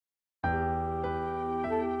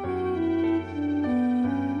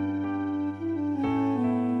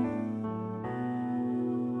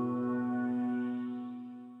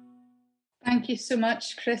you so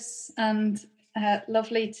much, Chris, and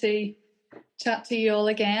lovely to chat to you all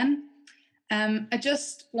again. I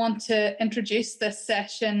just want to introduce this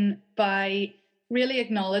session by really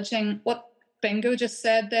acknowledging what Bingo just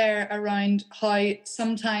said there around how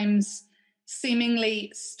sometimes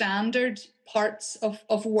seemingly standard parts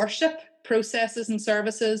of worship processes and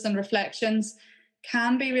services and reflections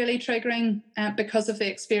can be really triggering because of the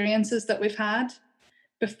experiences that we've had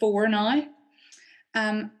before now.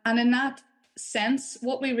 And in that sense,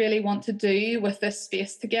 what we really want to do with this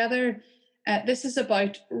space together, this is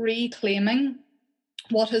about reclaiming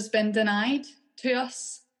what has been denied to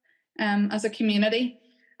us as a community.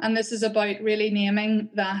 And this is about really naming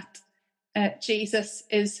that Jesus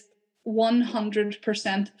is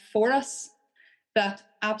 100% for us, that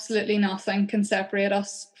absolutely nothing can separate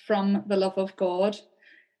us from the love of God.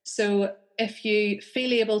 So if you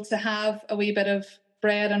feel able to have a wee bit of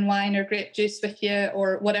bread and wine or grape juice with you,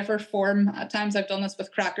 or whatever form, at times I've done this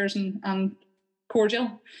with crackers and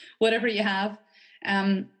cordial, whatever you have,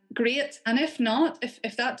 great. And if not,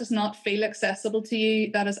 if that does not feel accessible to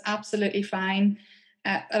you, that is absolutely fine.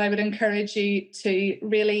 And I would encourage you to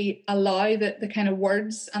really allow the kind of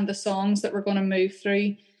words and the songs that we're going to move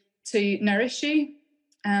through to nourish you,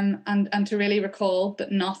 and to really recall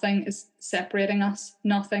that nothing is separating us,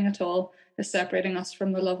 nothing at all is separating us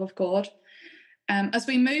from the love of God. As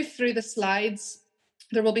we move through the slides,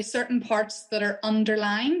 there will be certain parts that are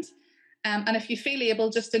underlined. And if you feel able,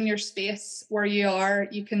 just in your space where you are,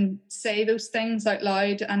 you can say those things out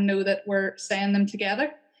loud and know that we're saying them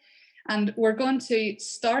together. And we're going to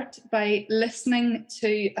start by listening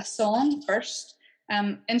to a song first,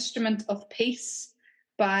 Instrument of Peace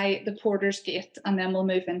by the Porter's Gate, and then we'll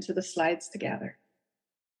move into the slides together.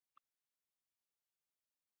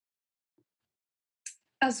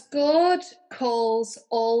 As God calls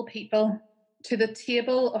all people to the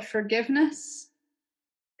table of forgiveness,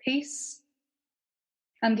 peace,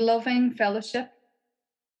 and loving fellowship,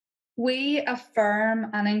 we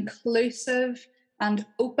affirm an inclusive and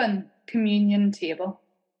open communion table.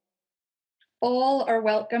 All are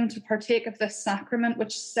welcome to partake of this sacrament,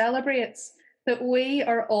 which celebrates that we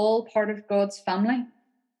are all part of God's family.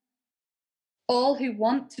 All who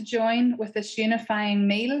want to join with this unifying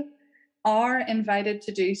meal are invited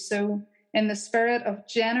to do so in the spirit of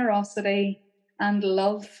generosity and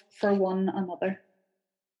love for one another.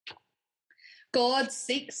 God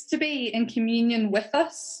seeks to be in communion with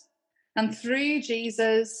us, and through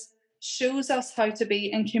Jesus shows us how to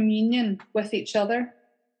be in communion with each other,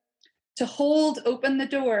 to hold open the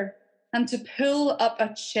door and to pull up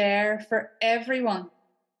a chair for everyone,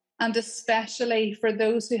 and especially for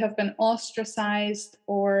those who have been ostracized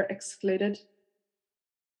or excluded.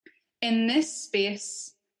 In this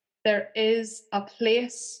space, there is a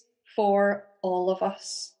place for all of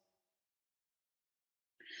us.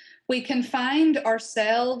 We can find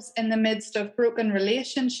ourselves in the midst of broken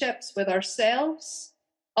relationships with ourselves,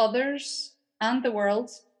 others, and the world.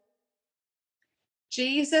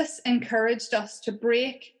 Jesus encouraged us to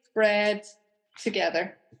break bread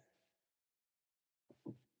together.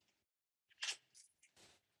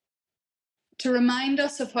 To remind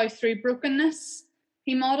us of how through brokenness,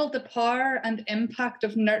 he modelled the power and impact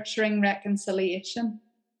of nurturing reconciliation.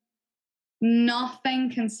 Nothing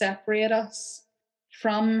can separate us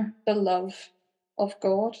from the love of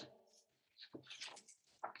God.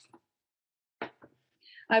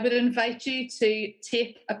 I would invite you to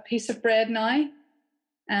take a piece of bread now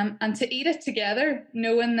and to eat it together,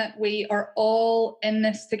 knowing that we are all in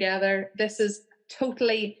this together. This is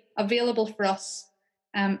totally available for us.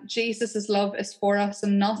 Jesus' love is for us,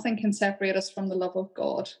 and nothing can separate us from the love of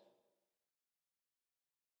God.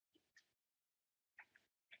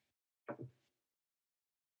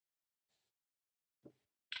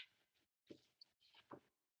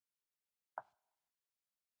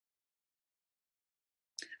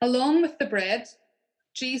 Along with the bread,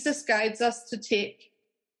 Jesus guides us to take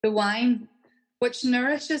the wine, which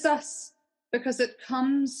nourishes us because it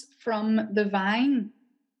comes from the vine.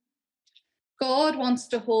 God wants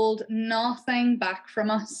to hold nothing back from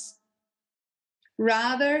us.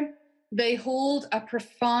 Rather, they hold a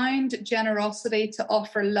profound generosity to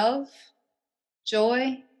offer love,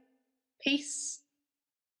 joy, peace,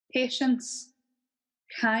 patience,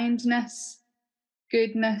 kindness,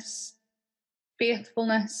 goodness,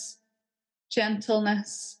 faithfulness,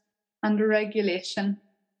 gentleness, and regulation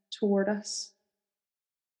toward us.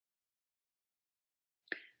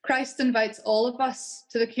 Christ invites all of us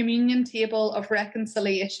to the communion table of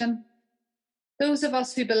reconciliation. Those of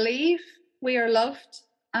us who believe we are loved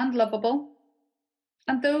and lovable,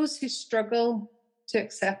 and those who struggle to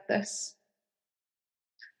accept this.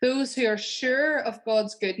 those who are sure of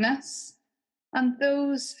God's goodness and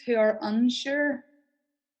those who are unsure,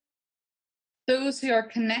 those who are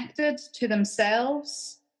connected to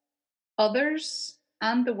themselves, others,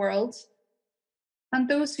 and the world, and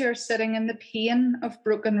those who are sitting in the pain of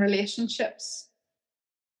broken relationships.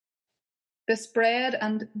 This bread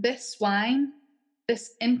and this wine,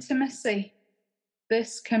 this intimacy,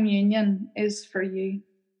 this communion is for you.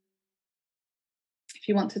 If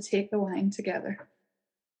you want to take the wine together.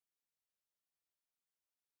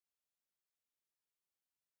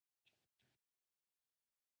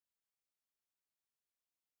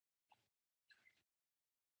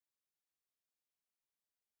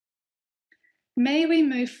 May we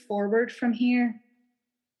move forward from here,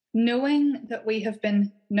 knowing that we have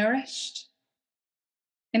been nourished,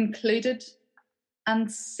 included,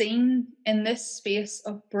 and seen in this space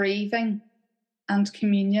of breathing and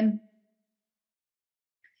communion.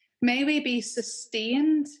 May we be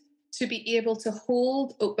sustained to be able to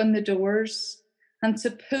hold open the doors and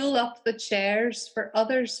to pull up the chairs for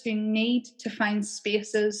others who need to find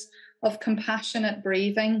spaces of compassionate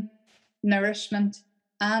breathing, nourishment,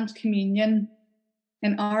 and communion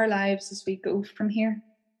in our lives as we go from here.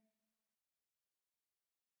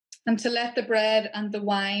 And to let the bread and the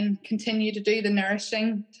wine continue to do the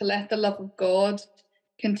nourishing, to let the love of God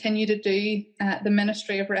continue to do the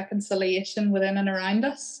ministry of reconciliation within and around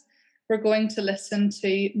us, we're going to listen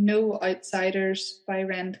to No Outsiders by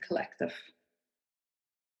Rend Collective.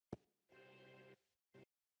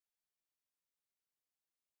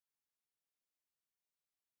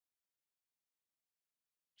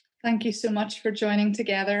 Thank you so much for joining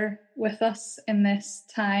together with us in this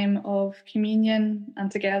time of communion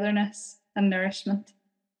and togetherness and nourishment.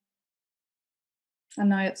 And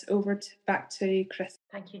now it's back to Chris.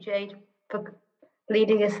 Thank you, Jade, for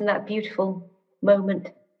leading us in that beautiful moment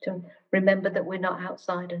to remember that we're not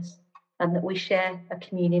outsiders and that we share a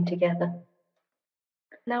communion together.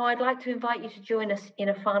 Now I'd like to invite you to join us in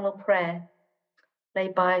a final prayer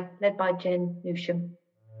led by Jen Newsham.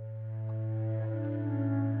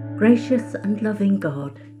 Gracious and loving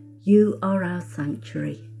God, you are our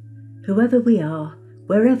sanctuary. Whoever we are,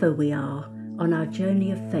 wherever we are on our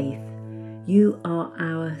journey of faith, you are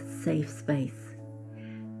our safe space.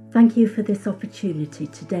 Thank you for this opportunity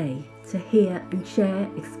today to hear and share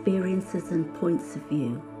experiences and points of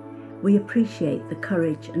view. We appreciate the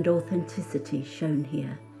courage and authenticity shown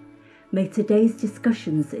here. May today's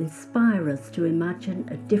discussions inspire us to imagine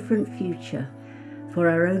a different future for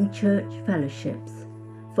our own church fellowships,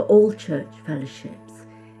 for all church fellowships,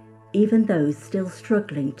 even those still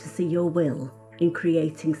struggling to see your will in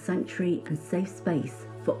creating sanctuary and safe space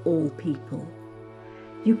for all people.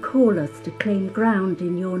 You call us to claim ground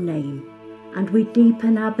in your name, and we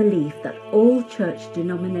deepen our belief that all church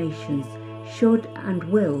denominations should and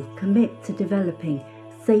will commit to developing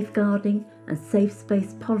safeguarding and safe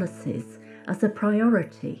space policies as a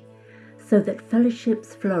priority so that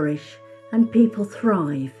fellowships flourish and people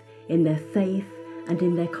thrive in their faith and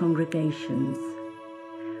in their congregations.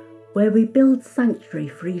 Where we build sanctuary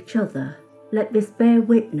for each other, let this bear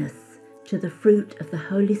witness to the fruit of the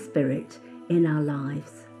Holy Spirit in our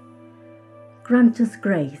lives. Grant us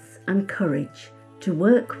grace and courage to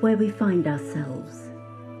work where we find ourselves,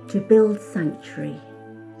 to build sanctuary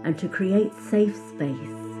and to create safe space,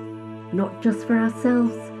 not just for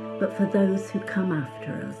ourselves, but for those who come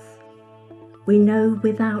after us. We know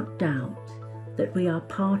without doubt that we are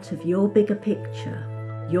part of your bigger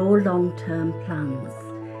picture, your long-term plans.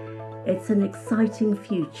 It's an exciting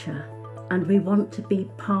future, and we want to be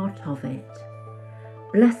part of it.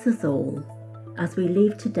 Bless us all as we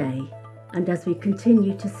leave today and as we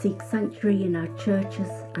continue to seek sanctuary in our churches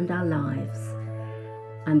and our lives.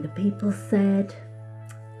 And the people said,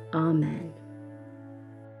 Amen.